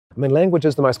I mean, language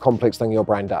is the most complex thing your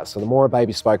brain does. So the more a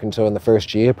baby's spoken to in the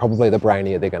first year, probably the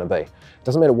brainier they're going to be. It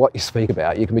doesn't matter what you speak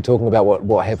about. You can be talking about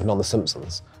what happened on The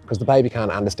Simpsons, because the baby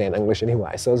can't understand English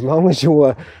anyway. So as long as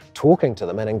you're talking to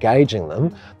them and engaging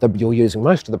them, you're using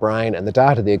most of the brain and the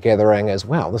data they're gathering as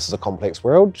well. This is a complex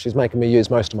world. She's making me use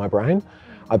most of my brain.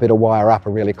 I better wire up a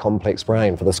really complex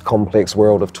brain for this complex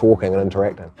world of talking and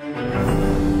interacting.